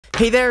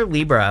Hey there,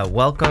 Libra.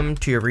 Welcome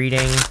to your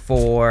reading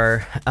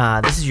for,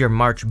 this is your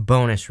March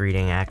bonus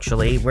reading,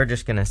 actually. We're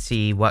just going to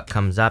see what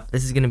comes up.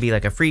 This is going to be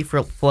like a free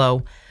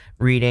flow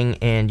reading,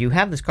 and you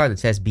have this card that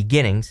says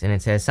beginnings, and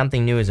it says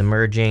something new is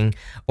emerging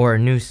or a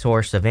new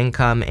source of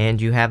income,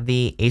 and you have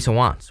the Ace of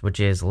Wands, which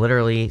is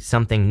literally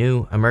something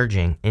new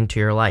emerging into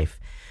your life.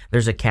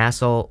 There's a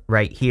castle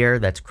right here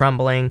that's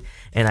crumbling,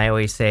 and I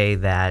always say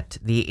that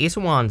the Ace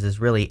of Wands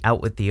is really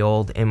out with the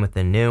old, in with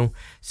the new,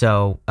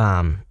 so,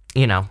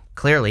 you know,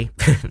 clearly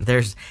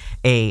there's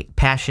a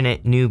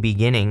passionate new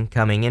beginning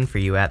coming in for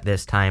you at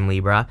this time,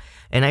 Libra.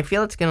 And I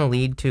feel it's going to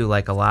lead to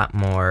like a lot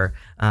more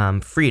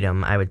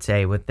freedom, I would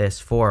say, with this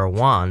Four of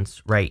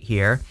Wands right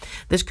here.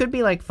 This could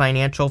be like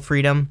financial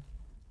freedom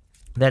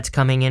that's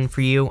coming in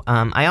for you.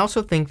 I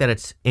also think that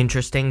it's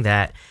interesting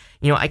that,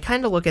 you know, I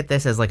kind of look at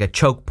this as like a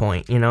choke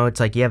point. You know, it's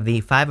like you have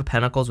the Five of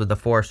Pentacles with the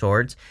Four of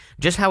Swords,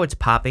 just how it's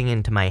popping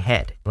into my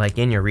head, like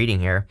in your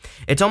reading here.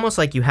 It's almost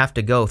like you have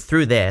to go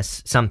through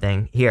this,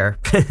 something here,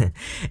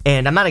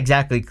 and I'm not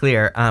exactly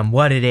clear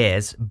what it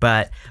is,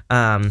 but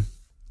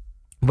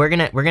we're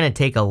gonna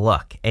take a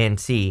look and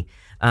see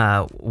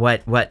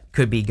what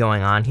could be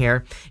going on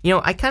here. You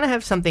know, I kind of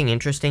have something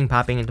interesting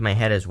popping into my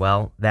head as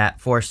well, that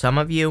for some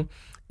of you,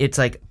 it's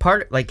like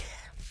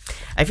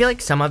I feel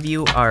like some of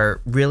you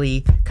are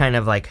really kind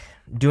of like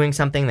doing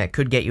something that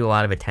could get you a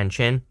lot of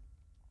attention.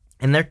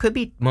 And there could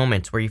be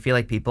moments where you feel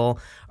like people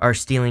are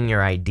stealing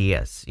your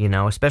ideas, you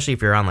know, especially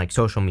if you're on like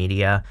social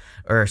media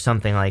or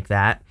something like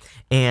that.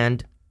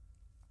 And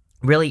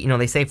really, you know,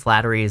 they say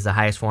flattery is the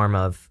highest form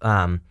of,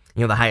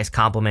 you know, the highest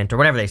compliment or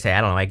whatever they say.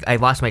 I don't know. I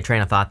lost my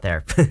train of thought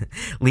there,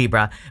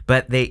 Libra.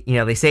 But they, you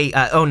know, they say,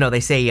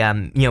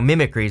 you know,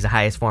 mimicry is the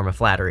highest form of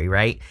flattery,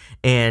 right?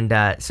 And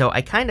so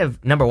I kind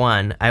of, number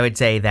one, I would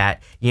say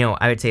that, you know,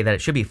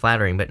 it should be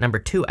flattering. But number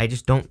two, I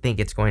just don't think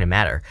it's going to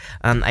matter.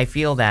 I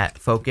feel that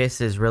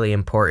focus is really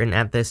important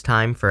at this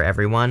time for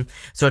everyone.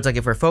 So it's like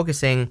if we're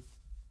focusing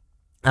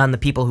on the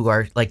people who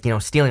are, like, you know,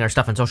 stealing our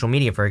stuff on social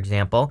media, for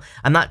example,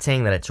 I'm not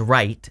saying that it's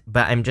right,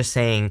 but I'm just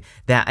saying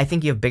that I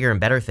think you have bigger and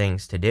better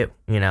things to do,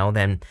 you know,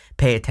 than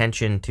pay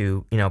attention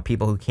to, you know,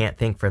 people who can't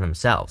think for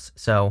themselves.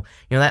 So,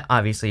 you know, that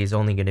obviously is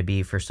only going to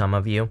be for some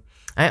of you.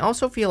 I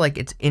also feel like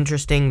it's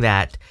interesting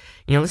that,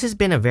 you know, this has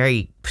been a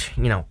very,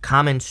 you know,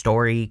 common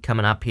story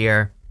coming up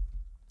here.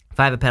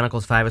 Five of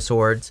Pentacles, Five of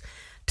Swords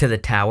to the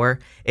Tower.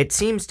 It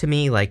seems to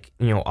me like,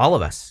 you know, all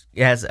of us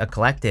as a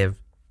collective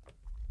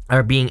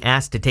are being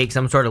asked to take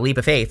some sort of leap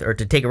of faith or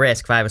to take a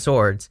risk, Five of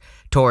Swords,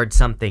 towards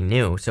something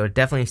new. So it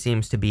definitely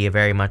seems to be a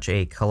very much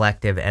a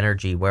collective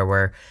energy where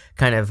we're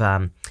kind of,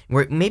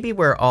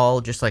 we're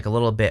all just like a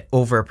little bit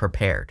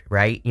over-prepared,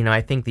 right? You know,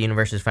 I think the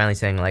universe is finally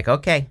saying like,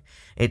 okay,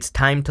 it's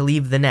time to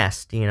leave the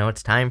nest. You know,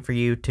 it's time for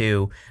you to,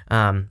 you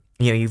know,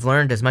 you've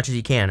learned as much as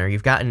you can, or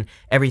you've gotten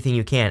everything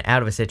you can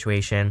out of a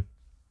situation,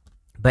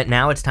 but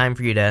now it's time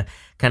for you to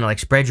kind of like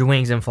spread your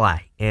wings and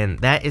fly. And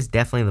that is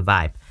definitely the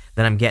vibe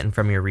that I'm getting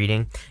from your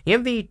reading. You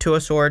have the Two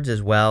of Swords as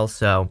well,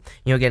 so,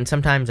 you know, again,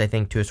 sometimes I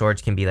think Two of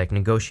Swords can be like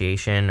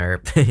negotiation, or,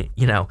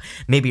 you know,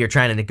 maybe you're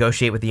trying to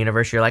negotiate with the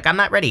universe, you're like, I'm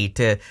not ready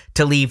to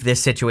leave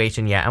this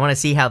situation yet, I want to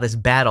see how this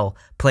battle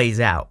plays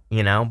out,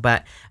 you know,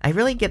 but I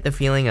really get the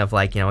feeling of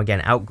like, you know,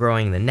 again,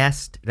 outgrowing the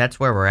nest. That's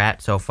where we're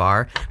at so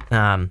far.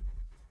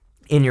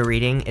 In your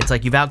reading, it's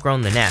like you've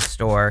outgrown the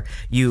nest, or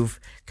you've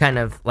kind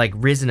of like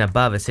risen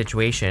above a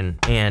situation,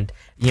 and,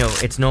 you know,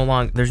 it's no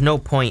longer, there's no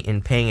point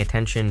in paying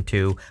attention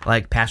to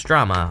like past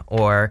drama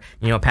or,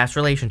 you know, past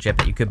relationship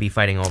that you could be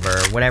fighting over,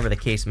 or whatever the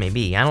case may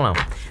be. I don't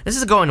know. This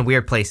is going to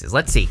weird places.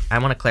 Let's see. I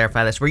want to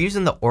clarify this. We're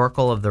using the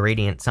Oracle of the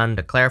Radiant Sun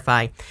to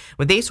clarify.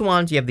 With Ace of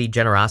Wands, you have the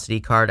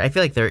Generosity card. I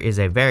feel like there is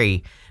a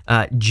very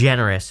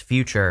generous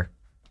future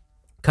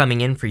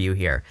coming in for you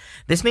here.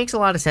 This makes a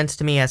lot of sense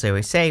to me, as I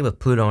always say, with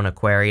Pluto and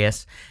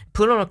Aquarius.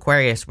 Pluto and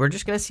Aquarius, we're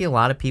just going to see a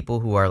lot of people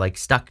who are like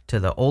stuck to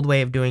the old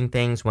way of doing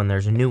things when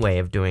there's a new way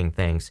of doing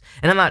things.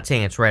 And I'm not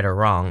saying it's right or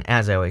wrong.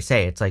 As I always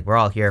say, it's like we're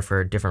all here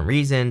for different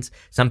reasons.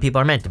 Some people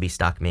are meant to be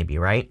stuck, maybe,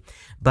 right?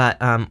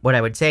 But what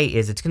I would say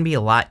is it's going to be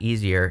a lot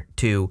easier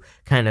to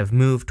kind of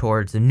move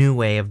towards the new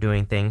way of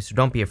doing things. So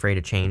don't be afraid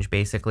of change,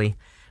 basically.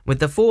 With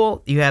the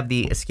Fool, you have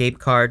the Escape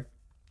card.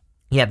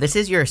 Yeah, this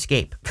is your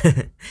escape.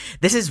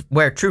 This is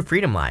where true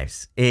freedom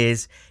lies,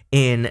 is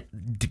in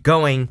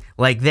going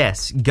like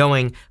this,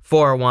 going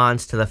Four of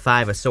Wands to the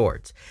Five of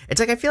Swords. It's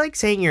like, I feel like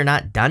saying you're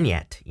not done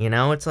yet, you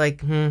know? It's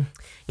like, you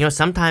know,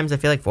 sometimes I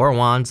feel like Four of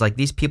Wands, like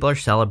these people are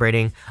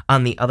celebrating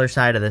on the other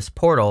side of this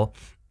portal.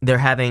 They're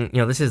having,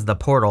 you know, this is the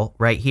portal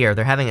right here.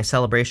 They're having a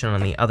celebration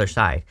on the other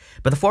side.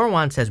 But the Four of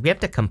Wands says we have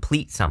to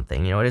complete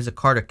something. You know, it is a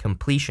card of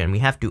completion. We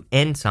have to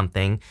end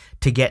something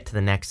to get to the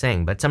next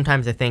thing. But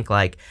sometimes I think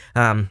like,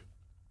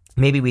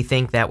 maybe we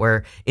think that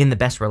we're in the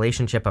best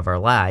relationship of our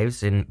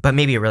lives, but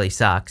maybe it really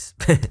sucks.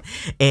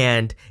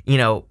 And,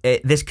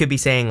 this could be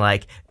saying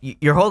like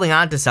you're holding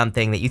on to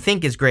something that you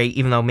think is great,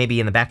 even though maybe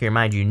in the back of your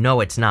mind,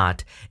 it's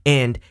not.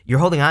 And you're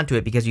holding on to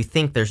it because you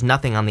think there's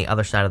nothing on the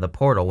other side of the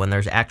portal when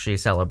there's actually a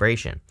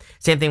celebration.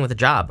 Same thing with a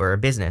job or a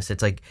business.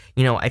 It's like,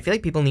 I feel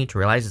like people need to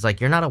realize it's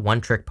like you're not a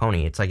one-trick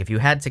pony. It's like if you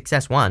had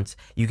success once,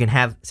 you can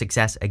have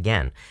success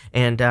again.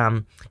 And,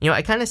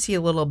 I kind of see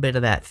a little bit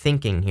of that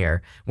thinking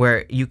here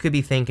where you could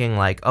be thinking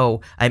like,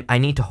 oh, I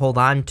need to hold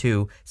on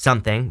to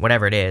something,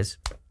 whatever it is.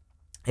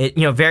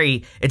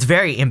 It's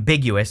very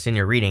ambiguous in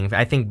your reading.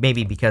 I think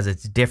maybe because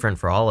it's different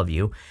for all of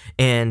you.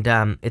 And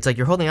it's like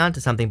you're holding on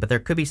to something, but there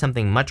could be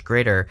something much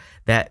greater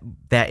that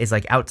is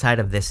like outside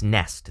of this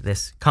nest,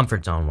 this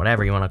comfort zone,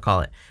 whatever you want to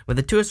call it. With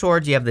the Two of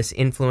Swords, you have this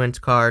influence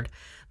card.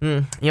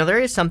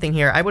 There is something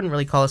here. I wouldn't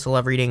really call this a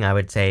love reading. I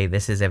would say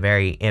this is a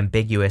very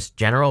ambiguous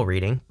general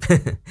reading.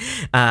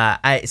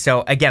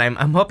 So again,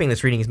 I'm hoping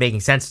this reading is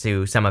making sense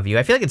to some of you.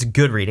 I feel like it's a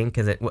good reading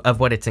because of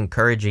what it's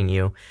encouraging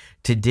you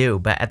to do.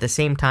 But at the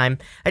same time,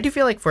 I do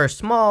feel like for a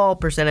small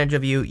percentage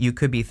of you, you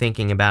could be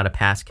thinking about a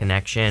past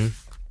connection.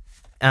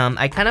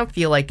 I kind of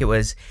feel like it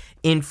was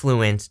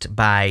influenced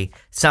by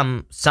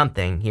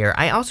something here.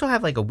 I also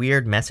have like a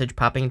weird message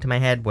popping into my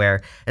head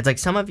where it's like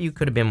some of you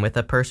could have been with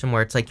a person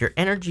where it's like your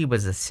energy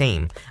was the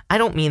same. I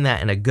don't mean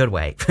that in a good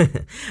way.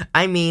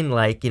 I mean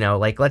like,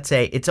 like let's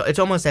say it's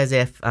almost as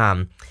if,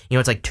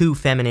 it's like two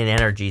feminine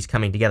energies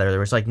coming together. There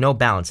was like no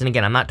balance. And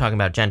again, I'm not talking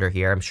about gender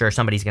here. I'm sure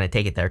somebody's going to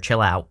take it there.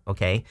 Chill out.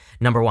 Okay.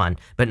 Number one.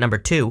 But number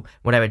two,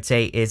 what I would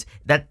say is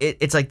that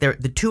it's like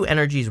the two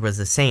energies was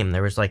the same.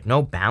 There was like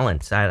no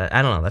balance.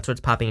 I don't know. That's what's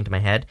popping into my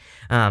head.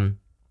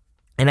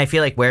 And I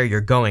feel like where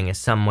you're going is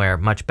somewhere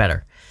much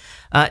better.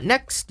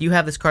 Next, you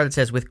have this card that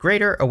says, with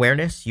greater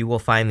awareness, you will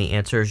find the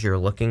answers you're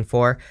looking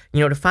for.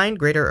 To find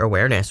greater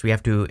awareness, we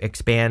have to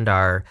expand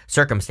our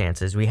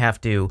circumstances. We have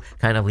to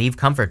kind of leave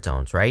comfort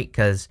zones, right?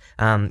 Because,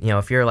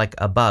 if you're like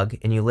a bug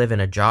and you live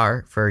in a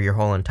jar for your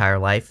whole entire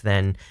life,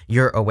 then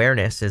your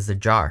awareness is the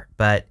jar.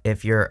 But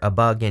if you're a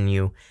bug and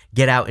you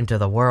get out into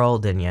the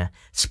world and you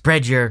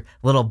spread your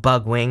little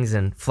bug wings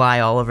and fly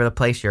all over the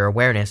place, your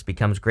awareness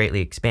becomes greatly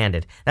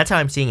expanded. That's how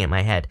I'm seeing it in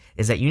my head,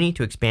 is that you need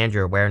to expand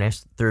your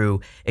awareness through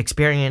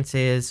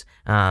experiences.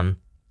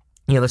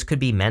 This could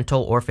be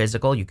mental or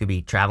physical. You could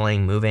be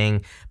traveling,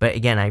 moving. But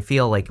again, I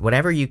feel like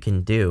whatever you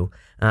can do,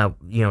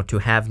 to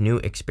have new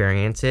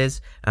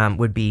experiences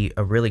would be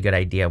a really good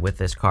idea with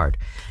this card.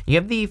 You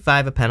have the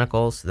Five of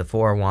Pentacles, the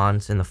Four of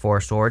Wands, and the Four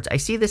of Swords. I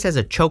see this as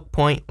a choke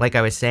point, like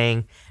I was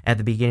saying at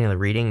the beginning of the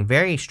reading.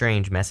 Very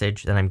strange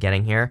message that I'm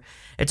getting here.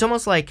 It's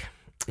almost like,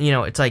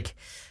 it's like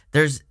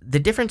there's the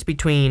difference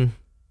between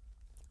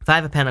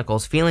Five of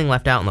Pentacles, feeling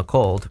left out in the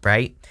cold,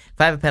 right?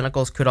 Five of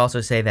Pentacles could also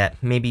say that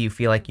maybe you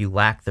feel like you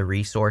lack the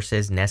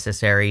resources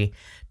necessary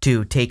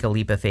to take a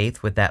leap of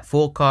faith with that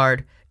Fool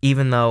card,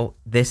 even though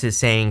this is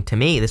saying to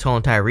me, this whole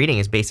entire reading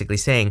is basically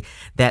saying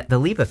that the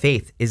leap of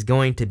faith is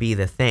going to be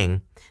the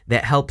thing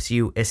that helps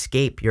you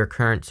escape your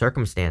current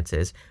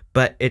circumstances.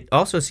 But it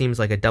also seems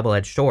like a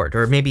double-edged sword.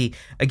 Or maybe,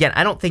 again,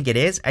 I don't think it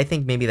is. I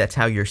think maybe that's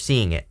how you're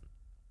seeing it.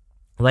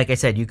 Like I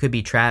said, you could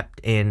be trapped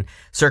in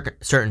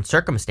certain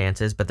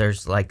circumstances, but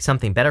there's like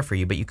something better for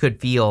you. But you could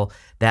feel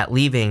that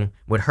leaving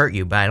would hurt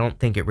you, but I don't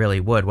think it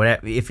really would.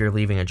 If you're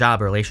leaving a job,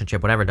 a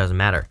relationship, whatever, it doesn't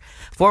matter.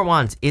 Four of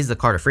Wands is the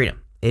card of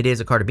freedom. It is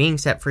a card of being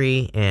set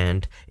free,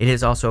 and it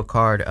is also a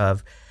card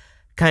of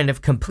kind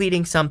of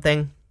completing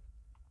something.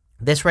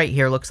 This right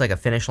here looks like a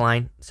finish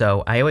line.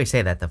 So I always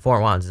say that the Four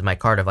of Wands is my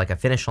card of like a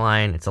finish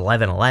line. It's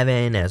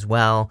 11-11 as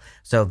well.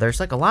 So there's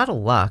like a lot of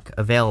luck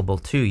available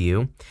to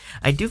you.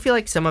 I do feel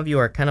like some of you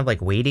are kind of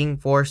like waiting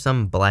for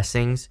some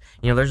blessings.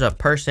 There's a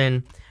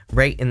person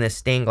right in this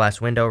stained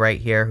glass window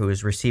right here who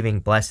is receiving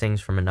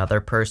blessings from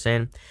another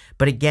person.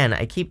 But again,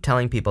 I keep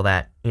telling people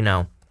that,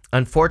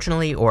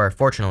 unfortunately or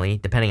fortunately,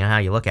 depending on how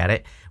you look at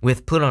it,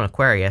 with Pluto and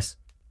Aquarius,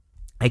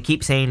 I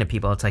keep saying to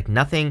people, it's like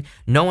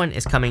no one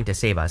is coming to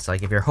save us.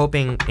 Like if you're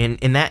hoping,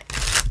 and that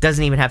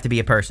doesn't even have to be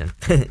a person.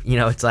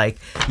 It's like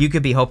you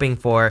could be hoping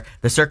for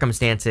the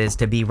circumstances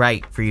to be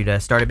right for you to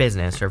start a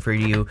business or for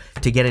you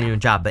to get a new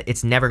job, but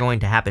it's never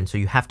going to happen. So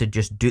you have to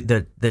just do,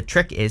 the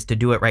trick is to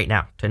do it right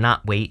now, to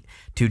not wait,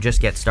 to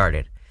just get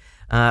started.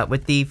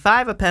 With the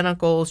Five of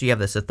Pentacles, you have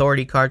this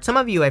authority card. Some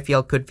of you, I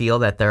feel, could feel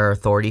that there are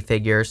authority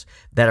figures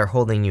that are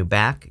holding you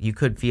back. You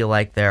could feel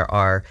like there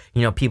are,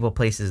 people,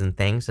 places, and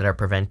things that are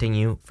preventing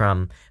you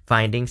from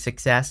finding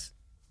success.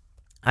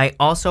 I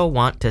also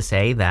want to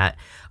say that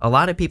a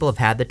lot of people have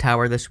had the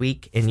Tower this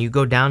week, and you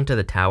go down to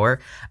the Tower.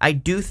 I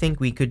do think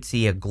we could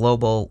see a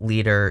global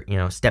leader,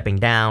 stepping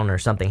down or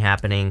something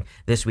happening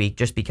this week,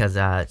 just because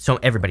so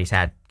everybody's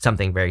had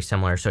something very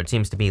similar. So it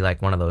seems to be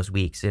like one of those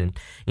weeks. And,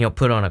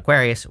 Pluto and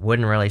Aquarius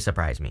wouldn't really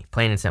surprise me,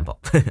 plain and simple.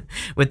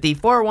 With the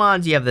Four of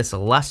Wands, you have this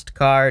Lust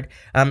card.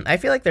 I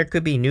feel like there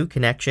could be new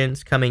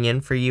connections coming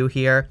in for you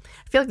here.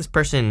 I feel like this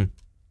person,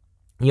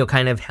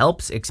 kind of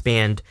helps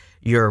expand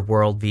your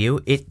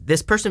worldview.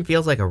 This person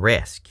feels like a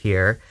risk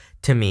here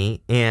to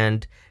me,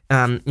 and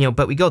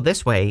but we go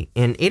this way,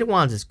 and Eight of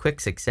Wands is quick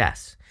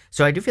success.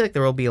 So I do feel like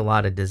there will be a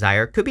lot of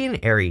desire. Could be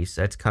an Aries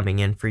that's coming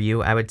in for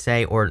you, I would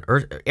say, or an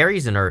Earth,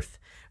 Aries and Earth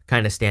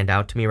kind of stand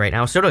out to me right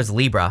now. So does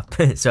Libra.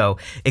 So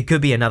it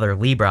could be another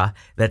Libra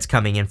that's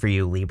coming in for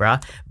you, Libra.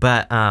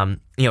 But,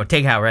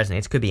 take how it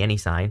resonates. Could be any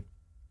sign.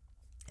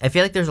 I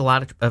feel like there's a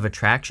lot of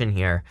attraction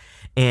here.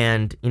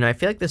 And, I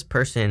feel like this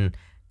person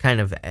kind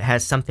of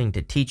has something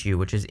to teach you,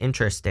 which is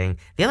interesting.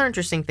 The other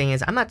interesting thing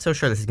is I'm not so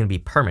sure this is going to be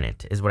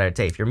permanent, is what I would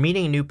say. If you're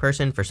meeting a new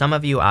person, for some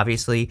of you,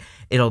 obviously,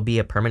 it'll be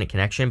a permanent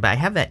connection. But I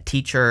have that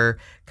teacher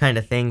kind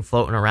of thing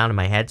floating around in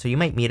my head. So you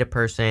might meet a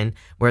person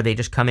where they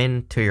just come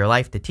into your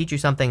life to teach you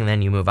something and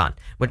then you move on.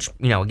 Which,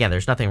 again,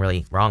 there's nothing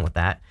really wrong with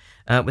that.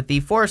 With the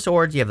Four of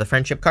Swords, you have the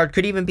Friendship card.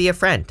 Could even be a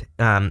friend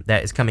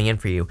that is coming in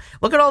for you.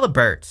 Look at all the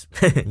birds.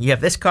 You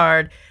have this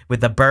card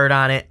with the bird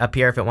on it up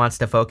here if it wants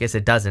to focus.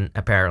 It doesn't,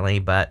 apparently,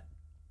 but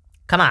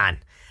come on.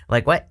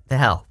 Like, what the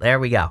hell? There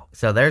we go.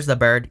 So there's the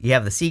bird. You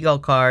have the seagull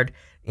card.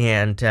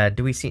 And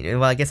do we see...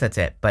 Well, I guess that's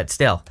it. But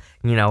still,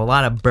 a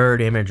lot of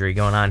bird imagery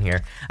going on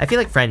here. I feel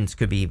like friends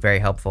could be very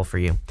helpful for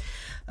you.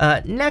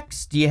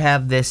 Next, you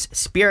have this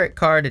Spirit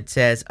card. It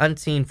says,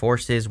 unseen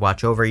forces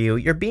watch over you.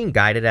 You're being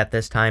guided at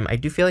this time. I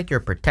do feel like you're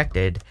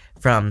protected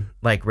from,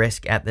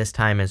 risk at this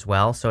time as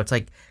well. So it's,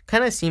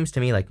 kind of seems to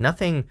me like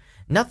nothing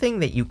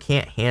that you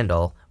can't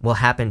handle will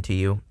happen to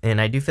you. And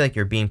I do feel like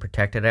you're being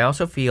protected. I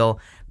also feel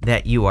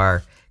that you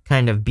are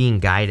kind of being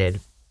guided.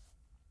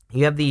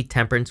 You have the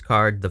Temperance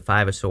card, the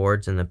Five of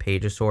Swords, and the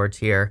Page of Swords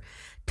here.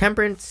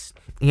 Temperance,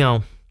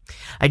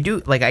 I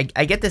do, I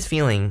get this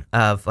feeling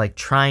of,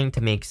 trying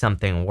to make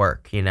something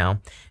work,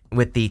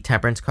 with the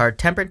Temperance card.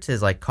 Temperance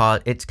is,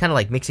 it's kind of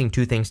like mixing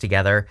two things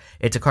together.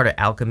 It's a card of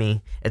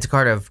alchemy. It's a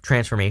card of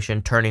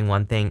transformation, turning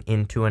one thing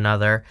into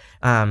another.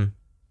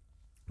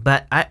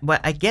 But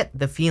I get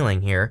the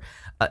feeling here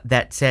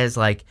that says,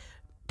 I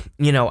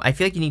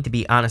feel like you need to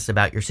be honest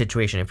about your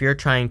situation. If you're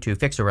trying to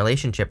fix a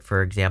relationship,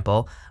 for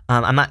example,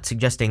 I'm not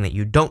suggesting that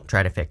you don't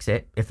try to fix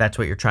it if that's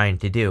what you're trying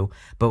to do.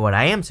 But what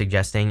I am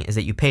suggesting is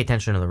that you pay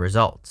attention to the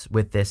results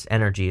with this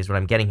energy is what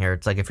I'm getting here.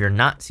 It's like if you're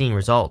not seeing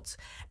results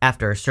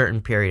after a certain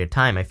period of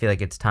time, I feel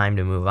like it's time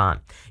to move on.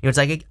 It's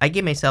like I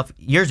gave myself,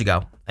 years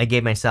ago,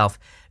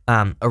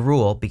 a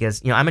rule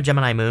because, I'm a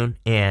Gemini moon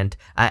and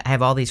I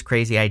have all these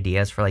crazy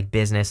ideas for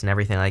business and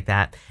everything like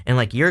that.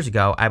 And years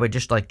ago, I would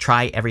just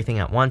try everything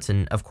at once.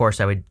 And of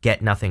course I would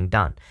get nothing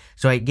done.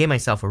 So I gave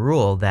myself a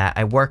rule that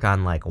I work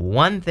on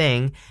one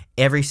thing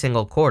every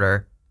single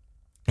quarter.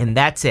 And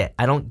that's it.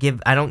 I don't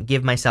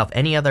give myself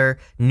any other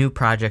new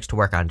projects to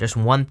work on, just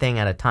one thing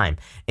at a time.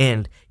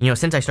 And,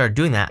 since I started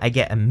doing that, I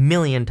get a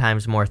million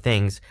times more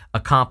things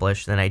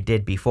accomplished than I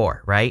did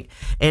before, right?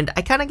 And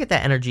I kind of get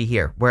that energy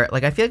here where,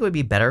 I feel like it would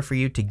be better for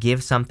you to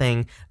give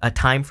something a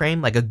time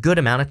frame, a good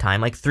amount of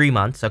time, 3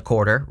 months, a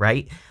quarter,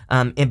 right?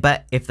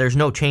 But if there's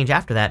no change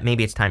after that,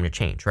 maybe it's time to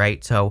change,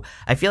 right? So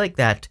I feel like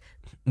that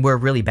we're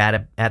really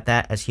bad at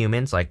that as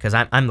humans, because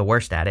I'm the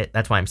worst at it.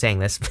 That's why I'm saying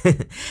this,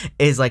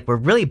 is we're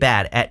really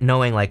bad at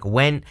knowing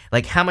when,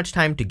 how much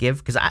time to give.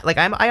 Because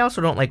I also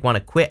don't want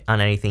to quit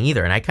on anything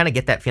either. And I kind of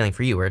get that feeling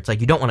for you where it's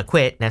you don't want to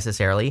quit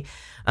necessarily,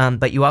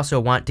 but you also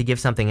want to give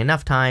something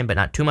enough time, but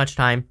not too much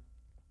time.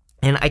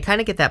 And I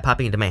kind of get that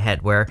popping into my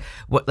head where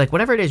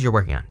whatever it is you're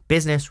working on,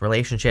 business,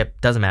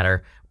 relationship, doesn't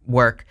matter,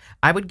 work,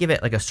 I would give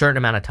it a certain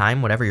amount of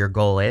time, whatever your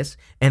goal is.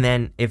 And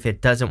then if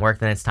it doesn't work,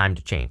 then it's time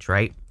to change,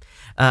 right?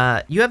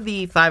 You have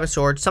the Five of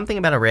Swords, something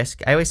about a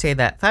risk. I always say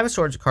that Five of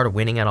Swords is a card of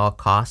winning at all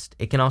cost.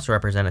 It can also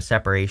represent a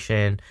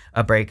separation,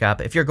 a breakup.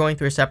 If you're going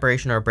through a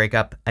separation or a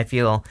breakup, I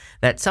feel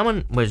that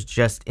someone was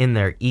just in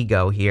their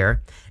ego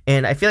here.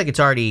 And I feel like it's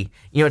already,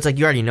 it's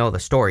you already know the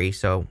story,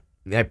 so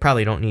I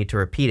probably don't need to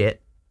repeat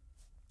it.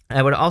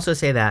 I would also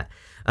say that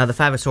the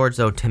Five of Swords,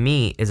 though, to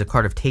me, is a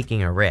card of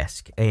taking a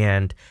risk.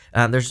 And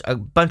there's a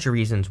bunch of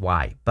reasons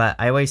why. But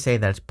I always say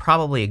that it's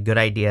probably a good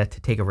idea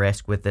to take a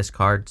risk with this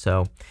card.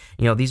 So,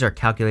 these are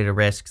calculated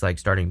risks like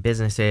starting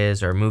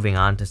businesses or moving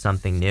on to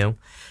something new.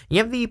 You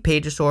have the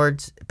Page of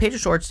Swords. Page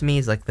of Swords to me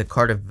is the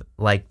card of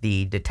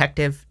the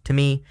detective to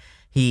me.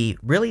 He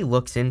really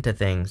looks into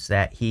things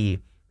that he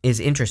is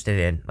interested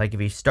in. If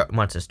he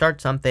wants to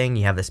start something,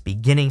 you have this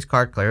beginnings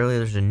card. Clearly,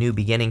 there's a new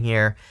beginning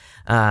here.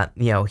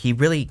 He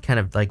really kind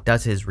of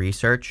does his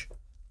research.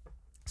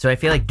 So I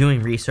feel like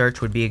doing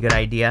research would be a good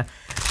idea.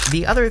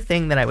 The other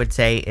thing that I would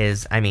say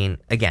is,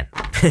 again,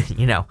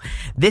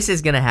 this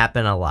is going to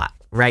happen a lot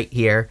right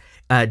here.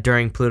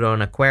 During Pluto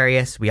and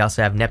Aquarius, we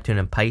also have Neptune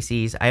and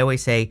Pisces. I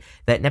always say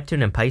that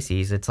Neptune and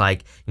Pisces, it's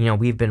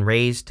we've been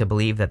raised to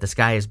believe that the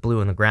sky is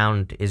blue and the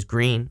ground is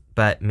green,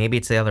 but maybe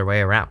it's the other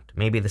way around.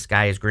 Maybe the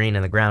sky is green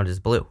and the ground is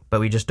blue, but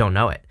we just don't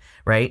know it,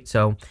 right?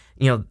 So,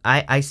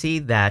 I see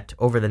that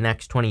over the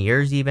next 20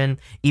 years even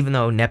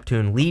though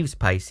Neptune leaves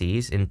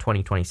Pisces in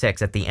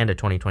 2026, at the end of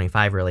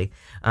 2025 really,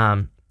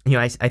 I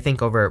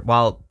think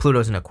while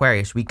Pluto's in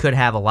Aquarius, we could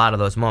have a lot of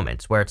those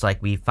moments where it's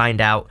we find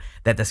out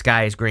that the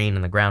sky is green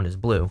and the ground is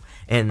blue.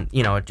 And,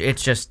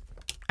 it's just,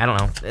 I don't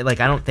know, I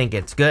don't think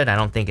it's good. I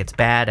don't think it's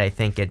bad. I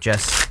think it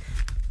just,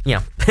 you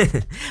know,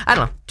 I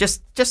don't know,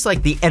 just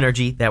like the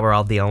energy that we're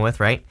all dealing with,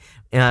 right?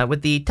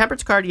 With the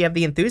Temperance card, you have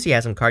the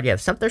Enthusiasm card. You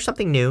have there's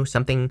something new,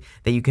 something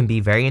that you can be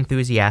very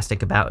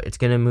enthusiastic about. It's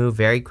going to move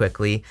very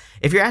quickly.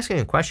 If you're asking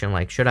a question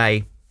like, should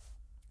I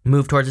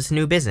move towards this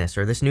new business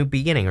or this new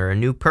beginning or a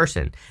new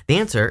person? The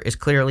answer is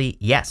clearly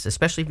yes,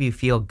 especially if you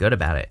feel good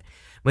about it.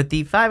 With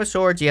the Five of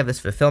Swords, you have this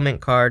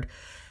Fulfillment card.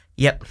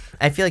 Yep,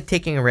 I feel like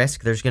taking a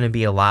risk, there's going to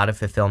be a lot of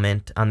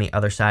fulfillment on the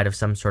other side of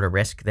some sort of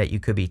risk that you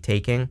could be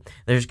taking.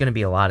 There's going to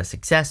be a lot of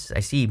success.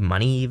 I see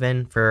money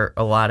even for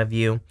a lot of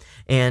you.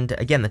 And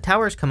again, the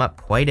Towers come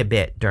up quite a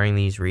bit during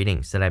these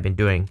readings that I've been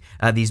doing,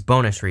 these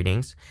bonus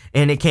readings.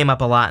 And it came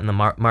up a lot in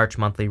the March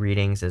monthly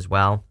readings as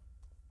well.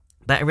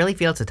 But I really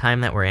feel it's a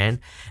time that we're in,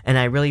 and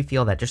I really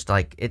feel that just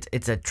like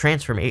it's a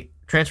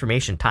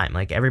transformation time.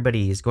 Like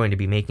everybody is going to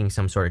be making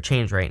some sort of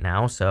change right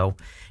now, so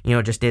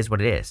it just is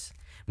what it is.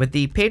 With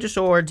the Page of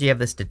Swords, you have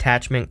this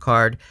Detachment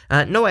card.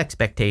 No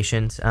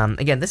expectations.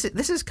 Again, this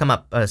has come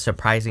up a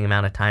surprising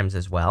amount of times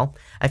as well.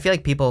 I feel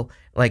like people,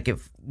 like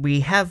if we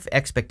have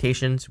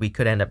expectations, we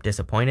could end up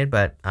disappointed.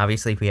 But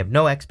obviously, if we have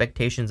no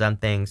expectations on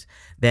things,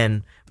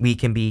 then we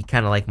can be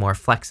kind of like more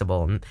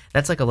flexible. And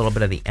that's like a little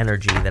bit of the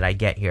energy that I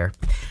get here.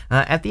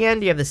 At the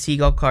end, you have the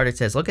Seagull card. It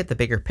says, look at the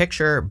bigger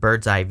picture,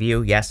 bird's eye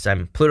view. Yes,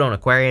 Pluto and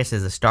Aquarius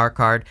is the Star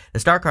card. The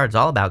Star card is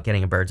all about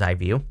getting a bird's eye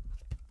view.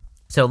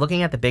 So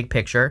looking at the big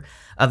picture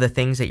of the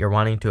things that you're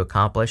wanting to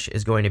accomplish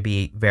is going to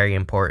be very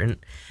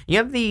important. You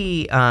have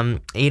the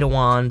Eight of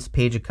Wands,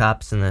 Page of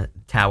Cups, and the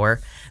Tower.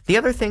 The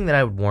other thing that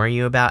I would warn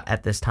you about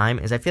at this time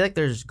is I feel like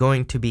there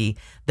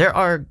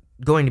are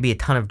going to be a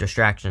ton of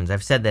distractions.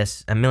 I've said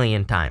this a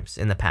million times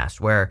in the past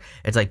where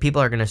it's like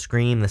people are going to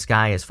scream, the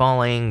sky is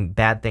falling,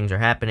 bad things are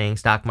happening,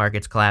 stock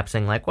market's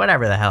collapsing, like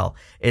whatever the hell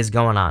is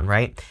going on,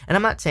 right? And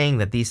I'm not saying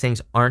that these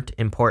things aren't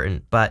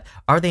important, but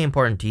are they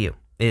important to you?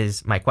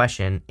 Is my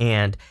question,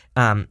 and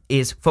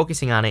is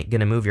focusing on it going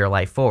to move your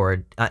life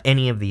forward?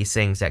 Any of these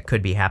things that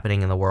could be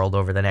happening in the world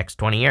over the next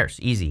 20 years,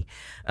 easily.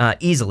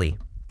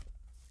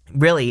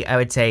 Really, I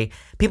would say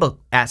people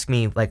ask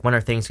me, like, when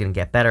are things going to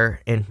get better?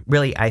 And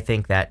really, I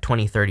think that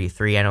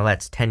 2033, I know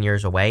that's 10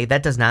 years away.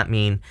 That does not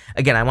mean,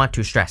 again, I want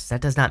to stress, that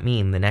does not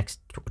mean the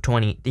next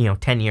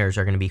 10 years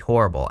are going to be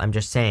horrible. I'm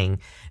just saying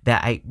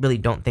that I really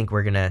don't think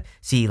we're going to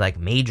see, like,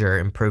 major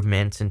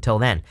improvements until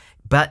then.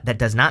 But that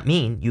does not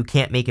mean you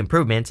can't make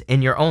improvements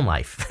in your own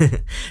life.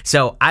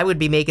 So I would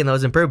be making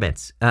those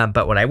improvements.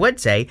 But what I would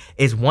say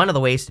is one of the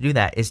ways to do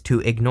that is to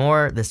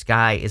ignore the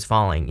sky is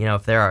falling.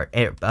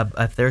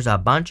 If there's a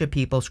bunch of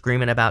people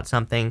screaming about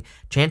something,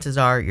 chances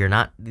are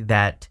not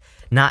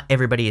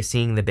everybody is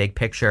seeing the big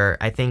picture.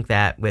 I think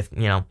that with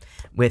the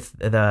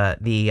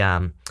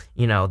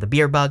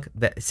beer bug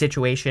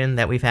situation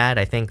that we've had,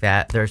 I think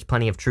that there's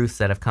plenty of truths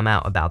that have come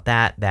out about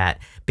that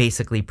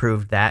basically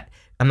proved that.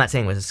 I'm not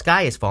saying it was a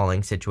sky is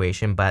falling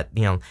situation, but,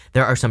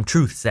 there are some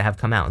truths that have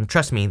come out. And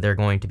trust me, there are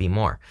going to be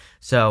more.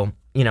 So,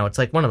 it's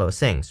like one of those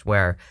things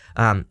where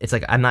it's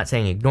like I'm not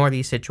saying ignore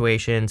these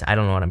situations. I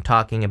don't know what I'm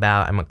talking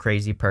about. I'm a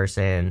crazy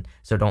person,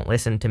 so don't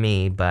listen to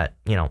me. But,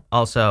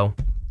 also,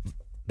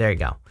 there you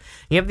go.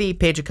 You have the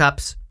Page of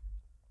Cups.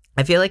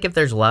 I feel like if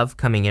there's love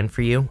coming in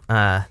for you,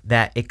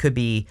 that it could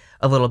be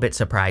a little bit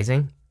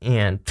surprising.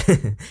 And,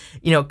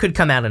 could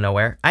come out of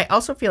nowhere. I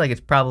also feel like it's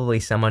probably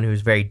someone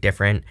who's very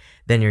different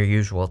than your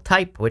usual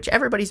type, which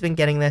everybody's been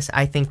getting this.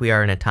 I think we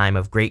are in a time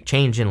of great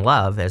change in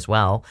love as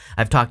well.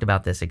 I've talked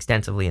about this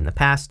extensively in the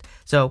past,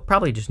 so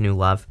probably just new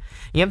love.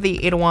 You have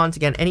the Eight of Wands.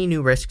 Again, any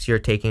new risks you're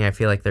taking, I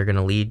feel like they're going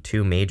to lead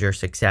to major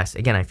success.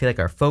 Again, I feel like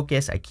our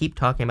focus, I keep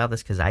talking about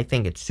this because I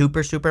think it's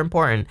super, super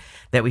important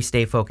that we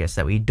stay focused,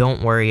 that we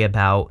don't worry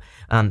about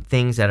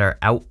things that are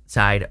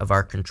outside of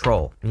our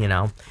control,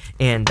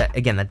 And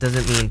again, that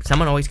doesn't mean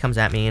someone always comes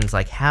at me and is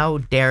like, how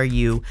dare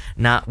you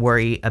not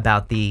worry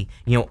about the,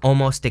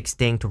 almost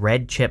extinct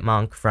red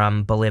chipmunk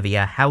from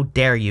Bolivia? How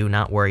dare you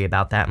not worry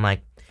about that? I'm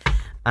like,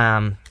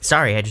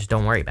 sorry, I just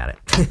don't worry about it,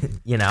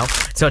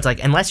 So it's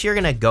like, unless you're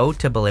going to go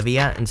to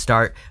Bolivia and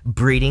start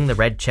breeding the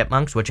red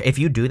chipmunks, which if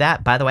you do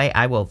that, by the way,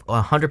 I will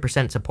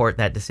 100% support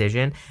that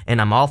decision,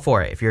 and I'm all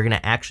for it if you're going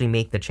to actually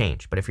make the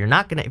change. But if you're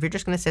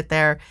just going to sit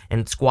there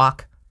and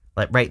squawk,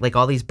 like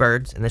all these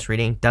birds in this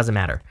reading, doesn't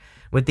matter.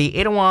 With the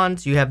Eight of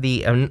Wands, you have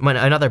the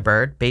another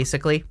bird,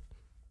 basically.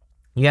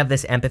 You have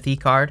this Empathy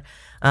card.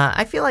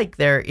 I feel like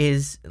there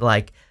is,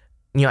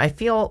 I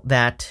feel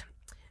that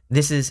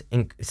this is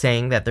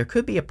saying that there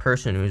could be a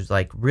person who's,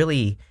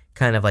 really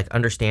kind of,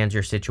 understands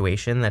your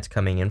situation that's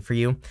coming in for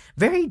you.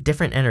 Very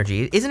different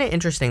energy. Isn't it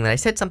interesting that I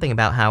said something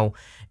about how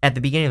at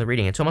the beginning of the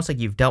reading, it's almost like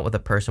you've dealt with a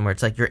person where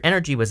it's like your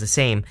energy was the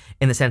same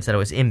in the sense that it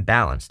was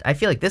imbalanced. I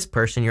feel like this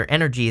person, your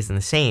energy is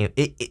the same.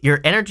 Your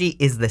energy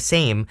is the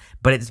same,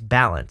 but it's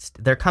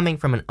balanced. They're coming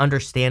from an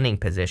understanding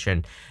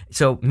position.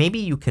 So maybe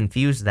you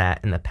confused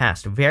that in the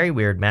past. Very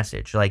weird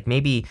message. Like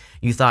maybe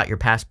you thought your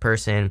past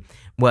person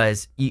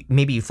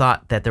maybe you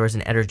thought that there was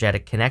an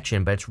energetic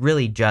connection, but it's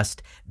really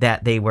just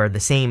that they were the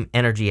same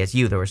energy as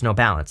you. There was no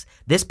balance.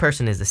 This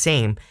person is the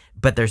same,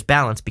 but there's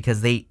balance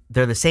because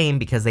they're the same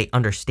because they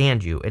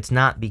understand you. It's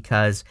not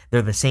because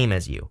they're the same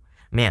as you.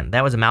 Man,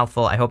 that was a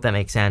mouthful. I hope that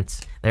makes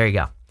sense. There you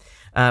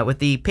go. With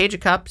the Page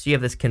of Cups, you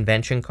have this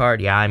convention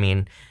card. Yeah, I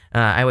mean,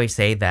 I always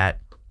say that,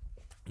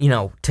 you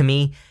know, to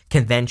me,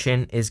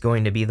 convention is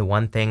going to be the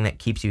one thing that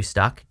keeps you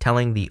stuck.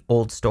 Telling the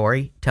old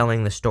story,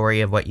 telling the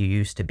story of what you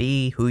used to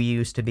be, who you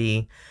used to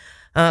be.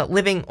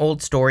 Living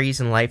old stories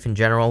in life in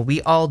general,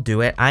 we all do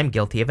it. I'm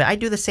guilty of it. I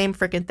do the same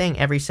freaking thing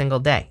every single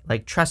day.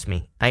 Like, trust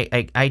me,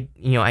 I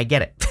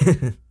get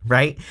it,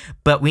 right?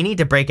 But we need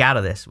to break out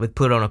of this with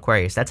Pluto and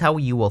Aquarius. That's how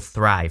you will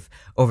thrive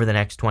over the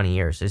next 20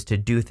 years, is to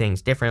do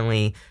things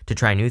differently, to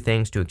try new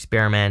things, to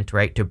experiment,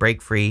 right? To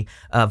break free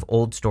of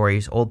old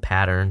stories, old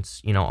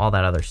patterns, you know, all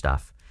that other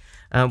stuff.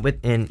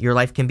 And your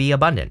life can be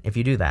abundant if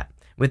you do that.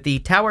 With the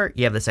Tower,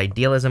 you have this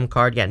idealism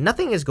card. Yeah,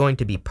 nothing is going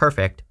to be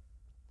perfect,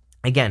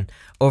 again,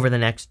 over the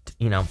next,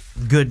 you know,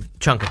 good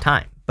chunk of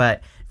time.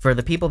 But for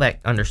the people that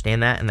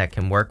understand that and that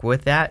can work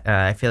with that,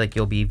 I feel like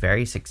you'll be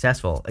very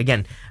successful.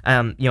 Again,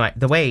 you know,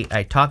 the way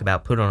I talk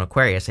about Pluto and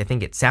Aquarius, I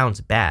think it sounds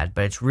bad,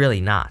 but it's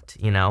really not,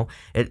 you know,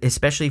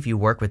 especially if you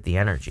work with the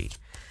energy.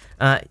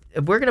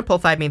 We're going to pull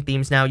 5 main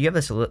themes now. You have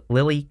this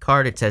Lily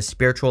card. It says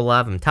spiritual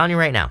love. I'm telling you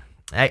right now,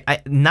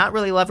 I not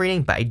really love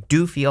reading, but I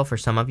do feel for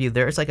some of you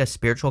there is like a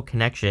spiritual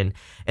connection,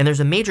 and there's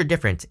a major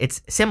difference.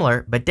 It's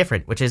similar but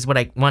different, which is what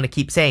I want to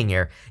keep saying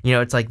here. You know,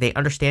 it's like they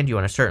understand you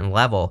on a certain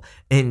level,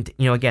 and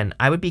you know, again,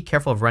 I would be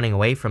careful of running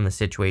away from the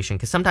situation,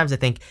 because sometimes I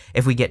think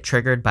if we get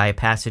triggered by a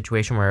past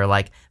situation where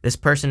like this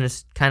person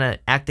is kind of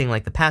acting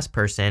like the past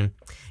person,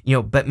 you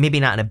know, but maybe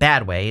not in a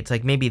bad way. It's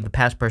like maybe the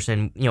past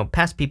person, you know,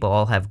 past people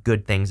all have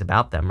good things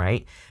about them,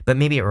 right? But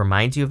maybe it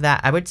reminds you of that.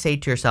 I would say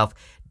to yourself,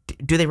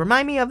 do they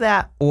remind me of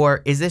that,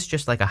 or is this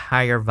just like a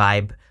higher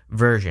vibe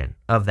version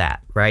of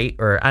that, right?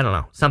 Or I don't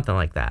know, something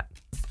like that.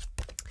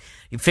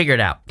 You figure it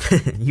out.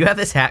 You have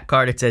this hat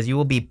card. It says you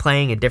will be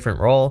playing a different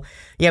role.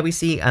 Yeah, we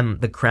see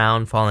the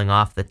crown falling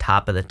off the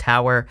top of the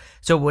tower,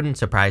 so it wouldn't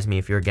surprise me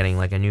if you're getting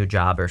like a new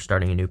job or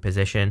starting a new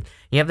position.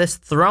 You have this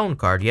throne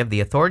card. You have the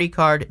authority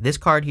card. This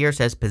card here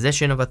says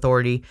position of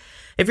authority.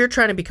 If you're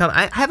trying to become,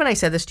 haven't I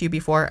said this to you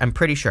before? I'm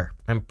pretty sure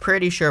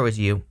it was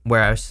you,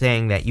 where I was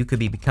saying that you could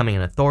be becoming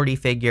an authority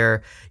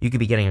figure. You could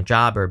be getting a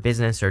job or a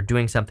business or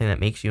doing something that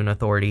makes you an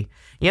authority.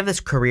 You have this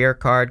career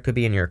card, could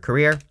be in your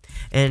career.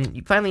 And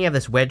you finally have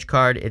this wedge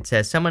card. It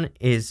says someone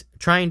is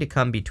trying to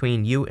come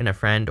between you and a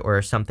friend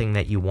or something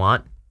that you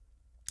want.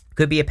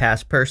 Could be a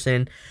past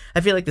person.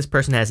 I feel like this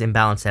person has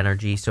imbalanced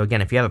energy. So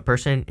again, if you have a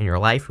person in your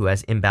life who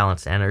has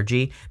imbalanced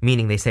energy,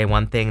 meaning they say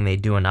one thing and they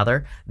do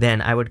another,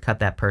 then I would cut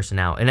that person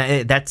out.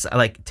 And that's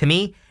like, to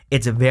me,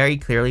 it's very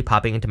clearly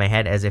popping into my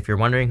head as if you're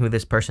wondering who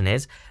this person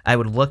is. I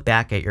would look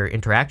back at your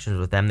interactions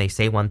with them. They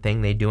say one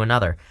thing, they do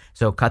another.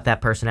 So cut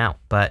that person out.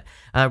 But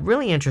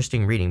really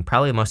interesting reading.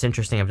 Probably the most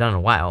interesting I've done in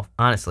a while,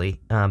 honestly.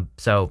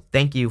 So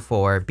thank you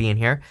for being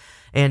here,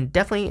 and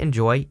definitely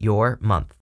enjoy your month.